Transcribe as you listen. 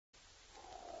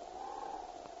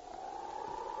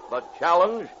the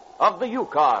challenge of the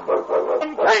Yukon.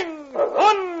 King,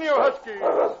 on you Huskies!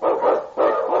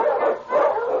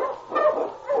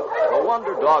 The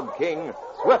Wonder Dog King,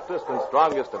 swiftest and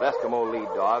strongest of Eskimo lead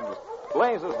dogs,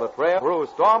 blazes the trail through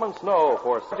storm and snow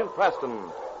for Sergeant Preston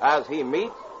as he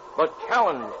meets the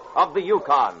challenge of the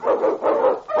Yukon.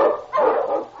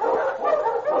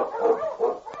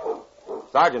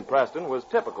 Sergeant Preston was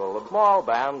typical of a small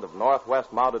band of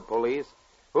Northwest Mounted Police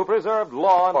who preserved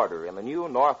law and order in the new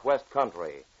Northwest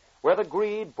country, where the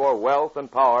greed for wealth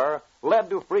and power led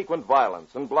to frequent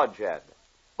violence and bloodshed.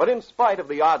 But in spite of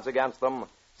the odds against them,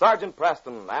 Sergeant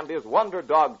Preston and his Wonder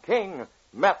Dog King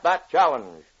met that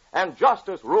challenge, and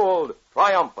justice ruled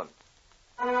triumphant.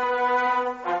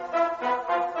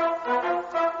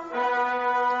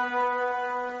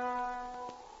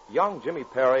 Young Jimmy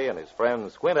Perry and his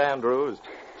friend Squint Andrews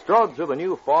strode through the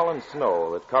new fallen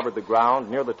snow that covered the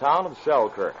ground near the town of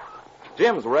Selkirk.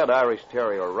 Jim's red Irish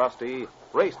Terrier, Rusty,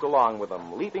 raced along with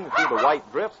them, leaping through the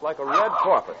white drifts like a red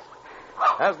porpoise.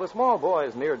 As the small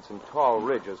boys neared some tall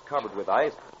ridges covered with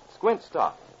ice, Squint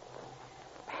stopped.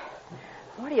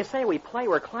 What do you say we play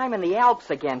we're climbing the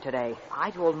Alps again today? I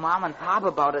told Mom and Pop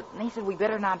about it, and they said we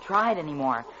better not try it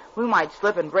anymore. We might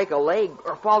slip and break a leg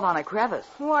or fall down a crevice.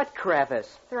 What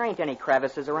crevice? There ain't any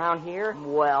crevices around here.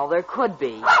 Well, there could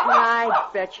be. I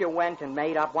bet you went and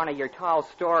made up one of your tall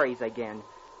stories again.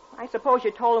 I suppose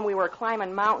you told them we were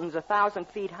climbing mountains 1,000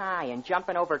 feet high and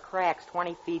jumping over cracks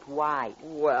 20 feet wide.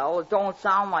 Well, it don't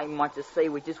sound like much to say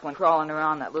we just went crawling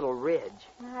around that little ridge.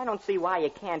 I don't see why you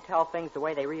can't tell things the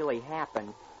way they really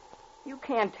happen. You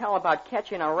can't tell about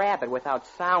catching a rabbit without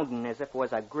sounding as if it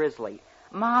was a grizzly.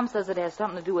 Mom says it has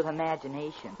something to do with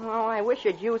imagination. Well, I wish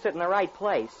you'd use it in the right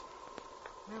place.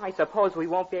 Well, I suppose we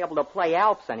won't be able to play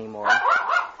Alps anymore.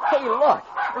 Hey, look!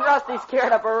 Rusty's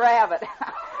scared of a rabbit.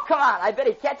 Come on, I bet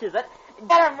he catches it.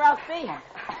 Get him, Rusty!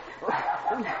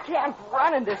 We can't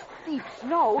run in this deep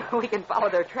snow. We can follow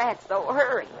their tracks, though.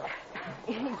 Hurry.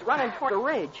 He's running toward the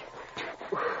ridge.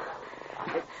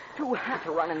 It's too hot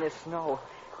to run in this snow.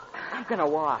 I'm going to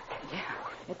walk. Yeah,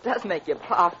 it does make you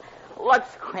puff. Look,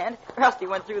 Squint. Rusty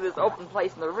went through this open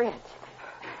place in the ridge.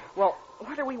 Well,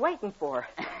 what are we waiting for?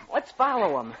 Let's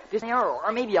follow him.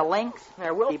 Or maybe a lynx.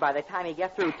 There will be by the time he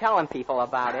gets through telling people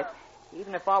about it,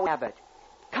 even if all we have it.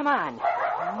 Come on.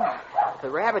 The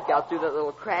rabbit got through that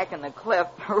little crack in the cliff.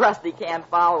 Rusty can't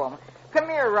follow him. Come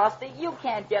here, Rusty. You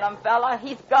can't get him, fella.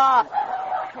 He's gone.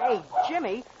 Hey,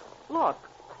 Jimmy, look.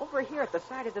 Over here at the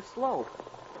side of the slope.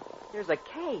 There's a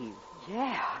cave.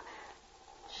 Yeah.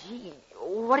 Gee,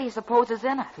 what do you suppose is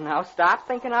in it? Now, stop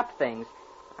thinking up things.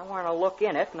 I want to look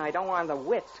in it, and I don't want the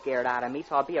wits scared out of me,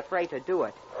 so I'll be afraid to do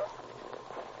it.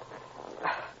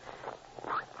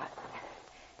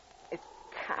 It's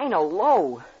kind of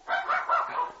low.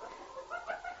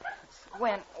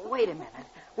 Squint, wait a minute.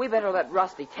 We better let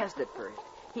Rusty test it first.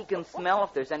 He can smell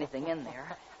if there's anything in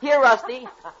there. Here, Rusty.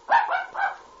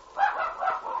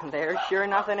 There's sure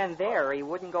nothing in there. He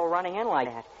wouldn't go running in like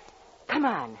that. Come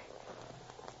on.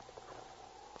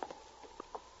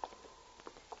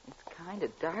 It's kind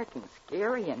of dark and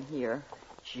scary in here.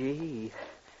 Gee,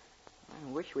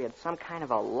 I wish we had some kind of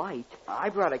a light. I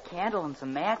brought a candle and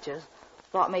some matches.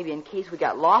 Thought maybe in case we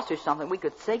got lost or something, we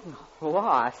could signal.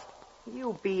 Lost?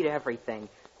 You beat everything.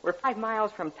 We're 5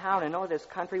 miles from town and know this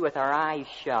country with our eyes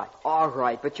shut. All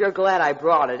right, but you're glad I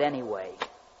brought it anyway.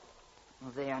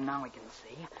 Well, there, now we can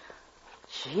see.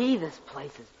 Gee, this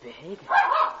place is big.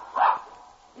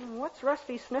 What's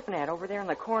Rusty sniffing at over there in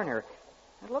the corner?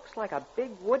 It looks like a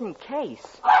big wooden case.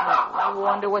 I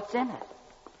wonder what's in it.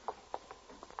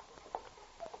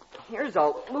 Here's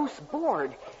a loose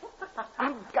board.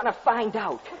 I'm gonna find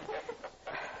out.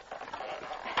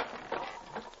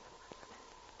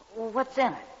 What's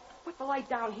in it? Put the light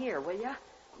down here, will you?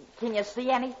 Can you see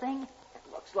anything?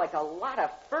 It looks like a lot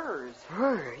of furs.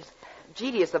 Furs?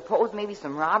 Gee, do you suppose maybe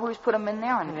some robbers put them in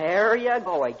there? There you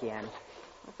go again.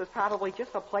 This is probably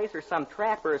just a place where some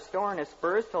trapper is storing his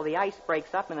furs till the ice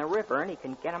breaks up in the river and he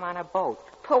can get them on a boat.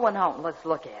 Pull one out and let's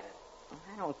look at it.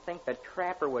 I don't think the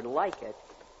trapper would like it.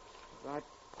 But,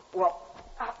 well,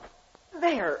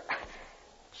 there.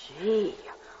 Gee,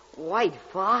 white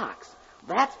fox.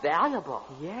 That's valuable.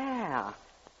 Yeah.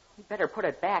 You better put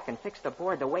it back and fix the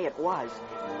board the way it was.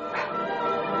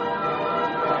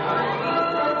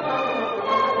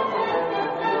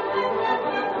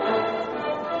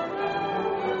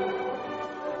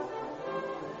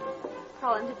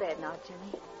 Crawl into bed now,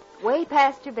 Jimmy. Way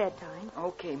past your bedtime.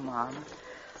 Okay, Mom.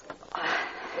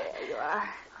 There you are.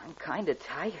 I'm kind of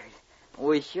tired.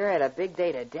 We sure had a big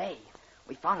day today.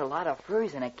 We found a lot of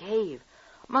furs in a cave.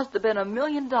 Must have been $1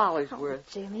 million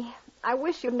worth. Jimmy, I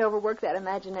wish you'd overwork that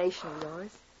imagination of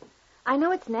yours. I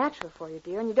know it's natural for you,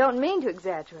 dear, and you don't mean to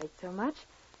exaggerate so much.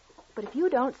 But if you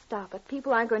don't stop it,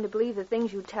 people aren't going to believe the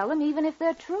things you tell them, even if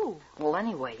they're true. Well,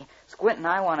 anyway, Squint and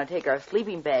I want to take our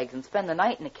sleeping bags and spend the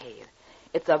night in the cave.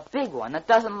 It's a big one that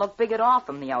doesn't look big at all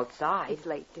from the outside. It's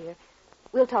late, dear.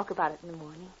 We'll talk about it in the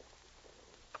morning.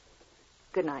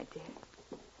 Good night,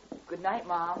 dear. Good night,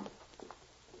 Mom.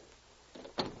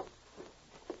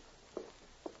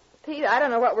 Pete, I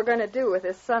don't know what we're going to do with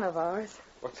this son of ours.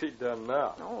 What's he done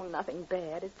now? Oh, nothing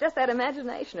bad. It's just that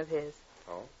imagination of his.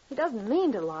 Oh? He doesn't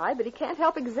mean to lie, but he can't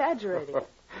help exaggerating.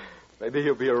 Maybe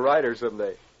he'll be a writer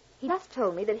someday. He just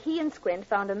told me that he and Squint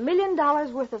found $1 million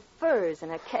worth of furs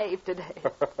in a cave today.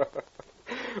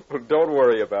 Well, don't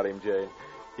worry about him, Jane.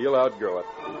 He'll outgrow it.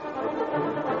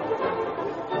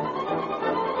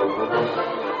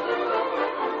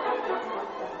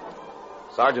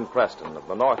 Sergeant Preston of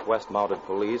the Northwest Mounted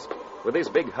Police, with his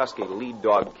big husky lead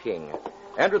dog King,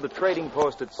 entered the trading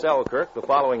post at Selkirk the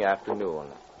following afternoon.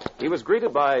 He was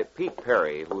greeted by Pete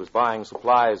Perry, who was buying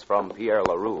supplies from Pierre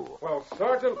LaRue. Well,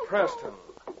 Sergeant Preston,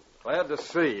 glad to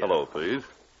see you. Hello, Pete.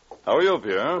 How are you,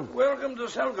 Pierre? Welcome to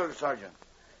Selkirk, Sergeant.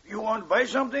 You want to buy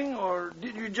something, or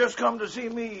did you just come to see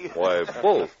me? Why,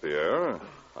 both, Pierre.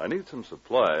 I need some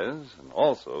supplies and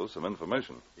also some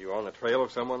information. You on the trail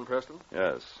of someone, Preston?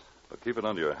 Yes, but keep it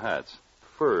under your hats.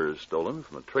 Furs stolen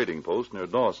from a trading post near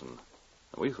Dawson.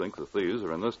 And we think the thieves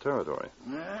are in this territory.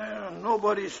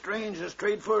 Nobody's strange as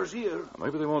trade furs here.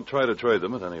 Maybe they won't try to trade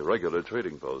them at any regular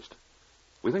trading post.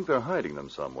 We think they're hiding them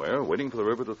somewhere, waiting for the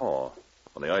river to thaw.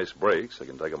 When the ice breaks, they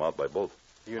can take them out by boat.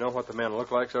 Do you know what the men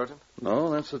look like, Sergeant?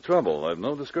 No, that's the trouble. I've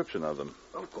no description of them.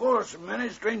 Of course, many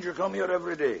strangers come here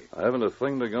every day. I haven't a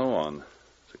thing to go on.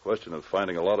 It's a question of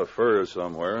finding a lot of furs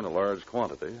somewhere in a large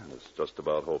quantity, and it's just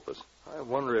about hopeless. I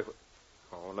wonder if...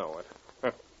 Oh, no,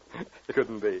 it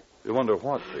couldn't be. You wonder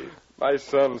what, Pete? My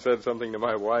son said something to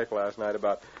my wife last night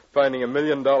about finding $1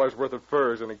 million worth of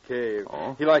furs in a cave.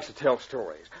 Oh? He likes to tell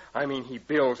stories. I mean, he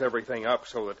builds everything up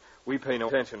so that we pay no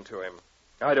attention to him.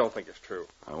 I don't think it's true.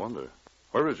 I wonder.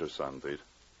 Where is your son, Pete?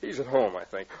 He's at home, I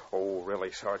think. Oh,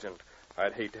 really, Sergeant?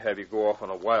 I'd hate to have you go off on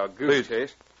a wild goose Pete,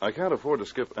 chase. I can't afford to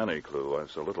skip any clue.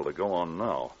 I've so little to go on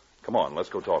now. Come on, let's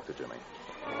go talk to Jimmy.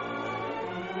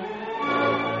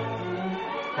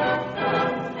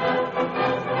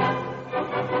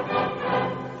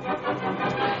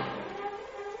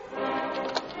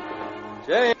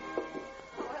 Jane!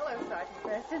 Oh, hello, Sergeant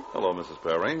Preston. Hello, Mrs.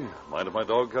 Perry. Mind if my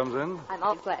dog comes in? I'm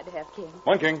always glad to have King.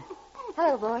 Come on, King.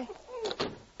 Hello, boy.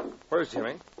 Where's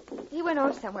Jimmy? He went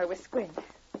over somewhere with Squint.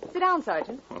 Sit down,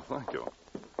 Sergeant. Well, thank you.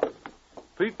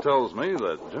 Pete tells me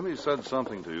that Jimmy said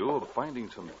something to you about finding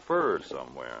some furs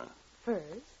somewhere. Furs?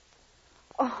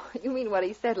 Oh, you mean what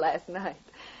he said last night.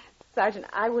 Sergeant,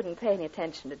 I wouldn't pay any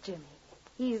attention to Jimmy.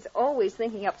 He's always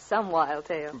thinking up some wild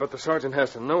tale. But the sergeant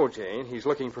has to know, Jane. He's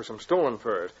looking for some stolen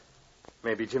furs.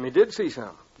 Maybe Jimmy did see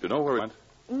some. Do you know where he went?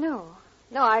 No,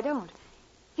 I don't.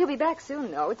 He'll be back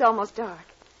soon, though. It's almost dark.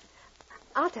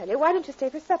 I'll tell you, why don't you stay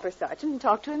for supper, Sergeant, and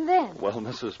talk to him then? Well,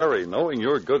 Mrs. Perry, knowing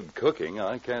your good cooking,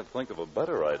 I can't think of a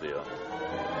better idea.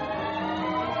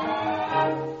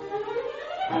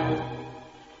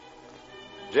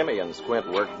 Jimmy and Squint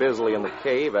worked busily in the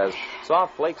cave as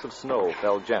soft flakes of snow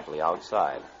fell gently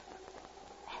outside.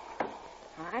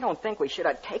 I don't think we should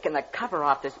have taken the cover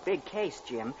off this big case,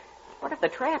 Jim. What if the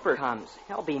trapper comes?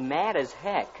 He'll be mad as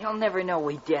heck. He'll never know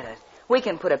we did it. We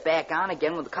can put it back on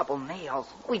again with a couple nails.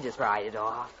 We just ride it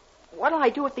off. What'll I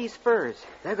do with these furs?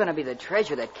 They're going to be the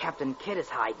treasure that Captain Kidd is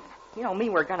hiding. You don't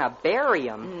mean we're going to bury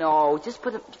them? No, just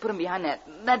put them behind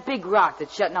that big rock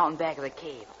that's shutting out in back of the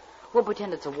cave. We'll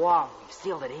pretend it's a wall and we've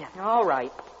sealed it in. All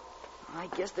right. I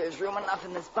guess there's room enough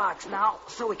in this box now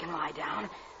so we can lie down.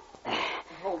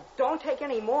 Oh, don't take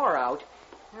any more out.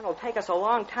 It'll take us a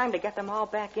long time to get them all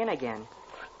back in again.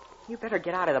 You better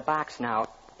get out of the box now.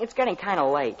 It's getting kind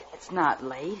of late. It's not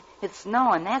late. It's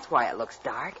snowing. That's why it looks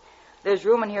dark. There's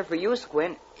room in here for you,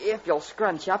 Squint, if you'll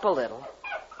scrunch up a little.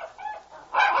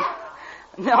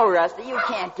 No, Rusty, you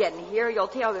can't get in here. You'll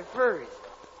tear the furs.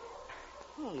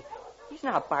 Hey, he's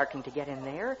not barking to get in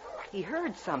there. He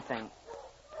heard something.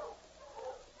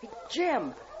 Hey,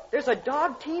 Jim, there's a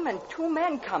dog team and 2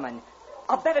 men coming.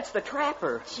 I'll bet it's the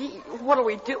trapper. Gee, what'll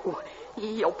we do?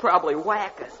 He'll probably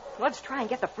whack us. Let's try and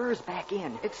get the furs back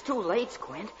in. It's too late,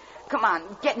 Squint. Come on,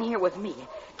 get in here with me.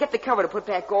 Get the cover to put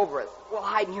back over us. We'll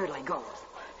hide in here till he goes.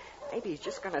 Maybe he's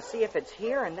just going to see if it's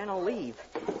here and then he'll leave.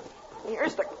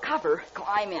 Here's the cover.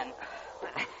 Climb in.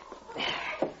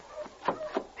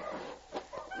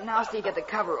 Now see you get the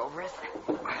cover over us.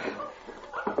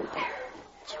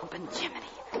 Jumping Jiminy.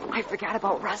 I forgot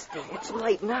about Rusty. It's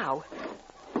late now.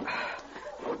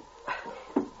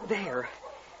 There.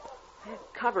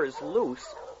 That cover's loose,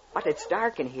 but it's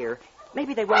dark in here.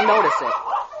 Maybe they won't notice it.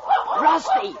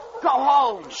 Rusty, go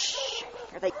home. Shh.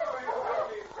 Here they... Hey,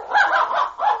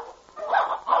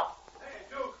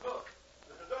 Duke, look.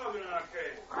 There's a dog in our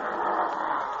cave.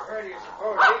 Where do you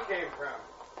suppose he came from?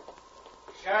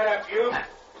 Shut up, you.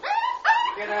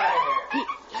 Get out of here.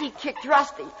 He kicked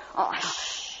Rusty. Oh,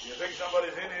 shh. You think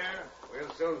somebody's in here? We'll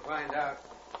soon find out.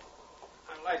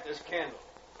 Light this candle.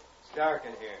 It's dark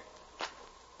in here.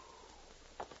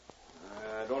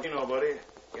 Don't see nobody.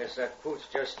 Guess that pooch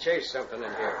just chased something in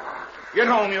here. Get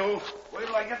home, you. Wait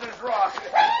till I get this rock.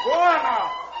 Go on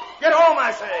now. Get home,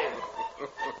 I say.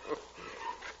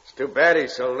 It's too bad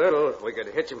he's so little. We could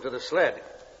hitch him to the sled.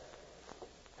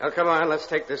 Well, come on. Let's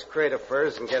take this crate of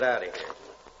furs and get out of here.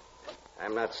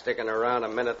 I'm not sticking around a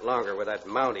minute longer with that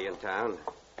Mountie in town.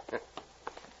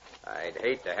 I'd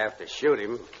hate to have to shoot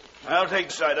him. I'll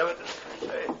take sight of it.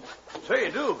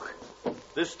 Say, Duke,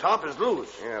 this top is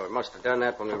loose. Yeah, we must have done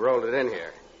that when we rolled it in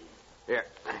here. Here.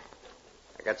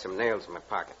 I got some nails in my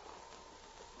pocket.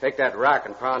 Take that rock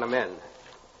and pound them in.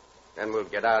 Then we'll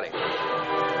get out of here.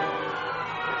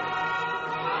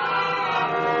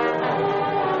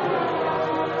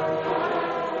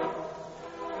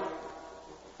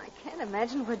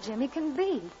 Imagine where Jimmy can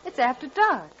be. It's after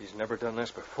dark. He's never done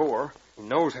this before. He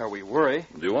knows how we worry.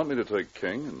 Do you want me to take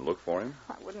King and look for him?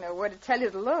 I wouldn't know where to tell you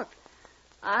to look.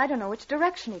 I don't know which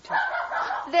direction he took.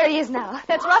 There he is now.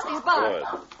 That's Rusty's barn. Good.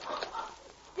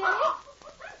 Jimmy?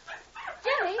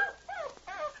 Jimmy?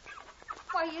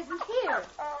 Why, he isn't here.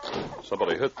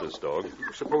 Somebody hit this dog.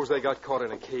 Suppose they got caught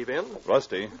in a cave-in?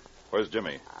 Rusty, where's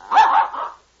Jimmy?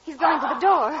 He's going to the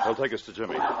door. He'll take us to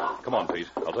Jimmy. Come on, Pete.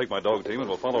 I'll take my dog team and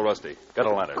we'll follow Rusty. Get a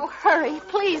lantern. Oh, hurry.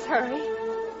 Please hurry.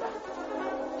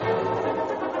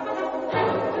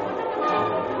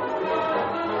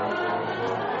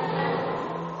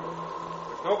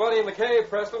 There's nobody in the cave,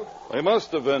 Preston. They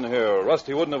must have been here.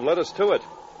 Rusty wouldn't have led us to it.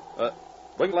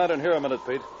 Bring the lantern here a minute,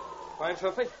 Pete. Find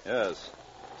something? Yes.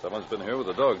 Someone's been here with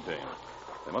a dog team.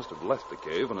 They must have left the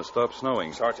cave when it stopped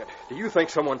snowing. Sergeant, do you think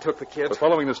someone took the kid? We're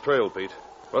following this trail, Pete.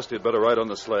 Rusty had better ride on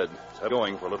the sled. It's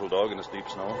going for a little dog in this deep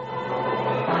snow.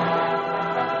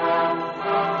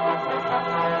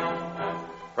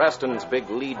 Preston's big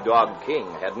lead dog, King,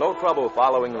 had no trouble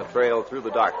following the trail through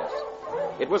the darkness.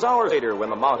 It was hours later when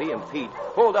the Mountie and Pete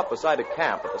pulled up beside a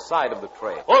camp at the side of the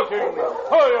trail. Hello, King.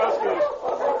 Hi, Huskies.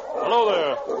 Hello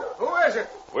there. Who is it?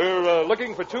 We're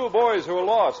looking for two boys who are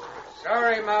lost.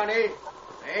 Sorry, Mountie.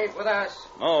 They ain't with us.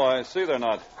 No, I see they're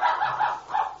not.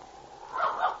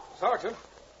 Sergeant,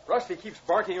 Rusty keeps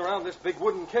barking around this big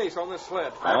wooden case on this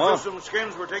sled. After some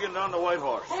skins were taken down to White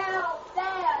Horse. Help,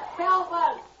 Dad! Help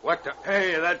us! What the...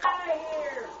 Hey, that... Out of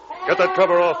here! Get that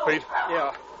cover off, Pete.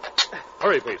 Yeah.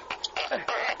 Hurry, Pete.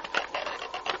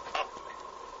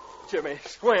 Jimmy,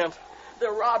 Squint.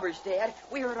 They're robbers, Dad.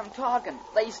 We heard them talking.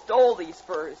 They stole these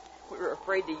furs. We were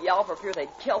afraid to yell for fear they'd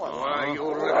kill us. Why, you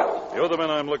little... You're the men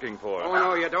I'm looking for. Oh,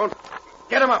 no, you don't.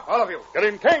 Get him up, all of you. Get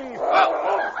him, King.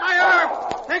 Oh, my arm!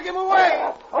 Take him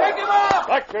away! Take him up!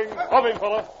 Back, King. Love him,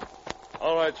 fella.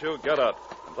 All right, you, get up.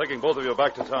 I'm taking both of you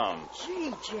back to town.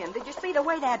 Gee, Jim, did you see the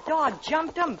way that dog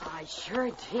jumped him? I sure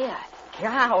did.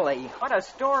 Golly, what a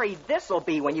story this'll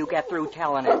be when you get through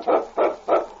telling it.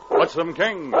 Watch them,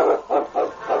 King.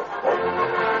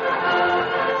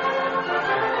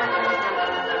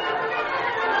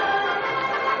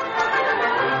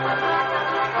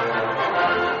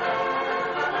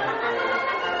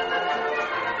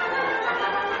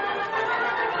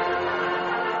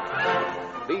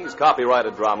 These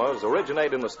copyrighted dramas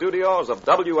originate in the studios of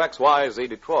WXYZ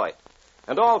Detroit,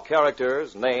 and all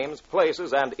characters, names,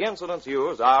 places, and incidents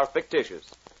used are fictitious.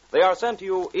 They are sent to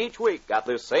you each week at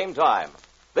this same time.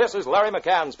 This is Larry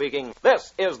McCann speaking.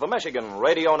 This is the Michigan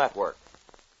Radio Network.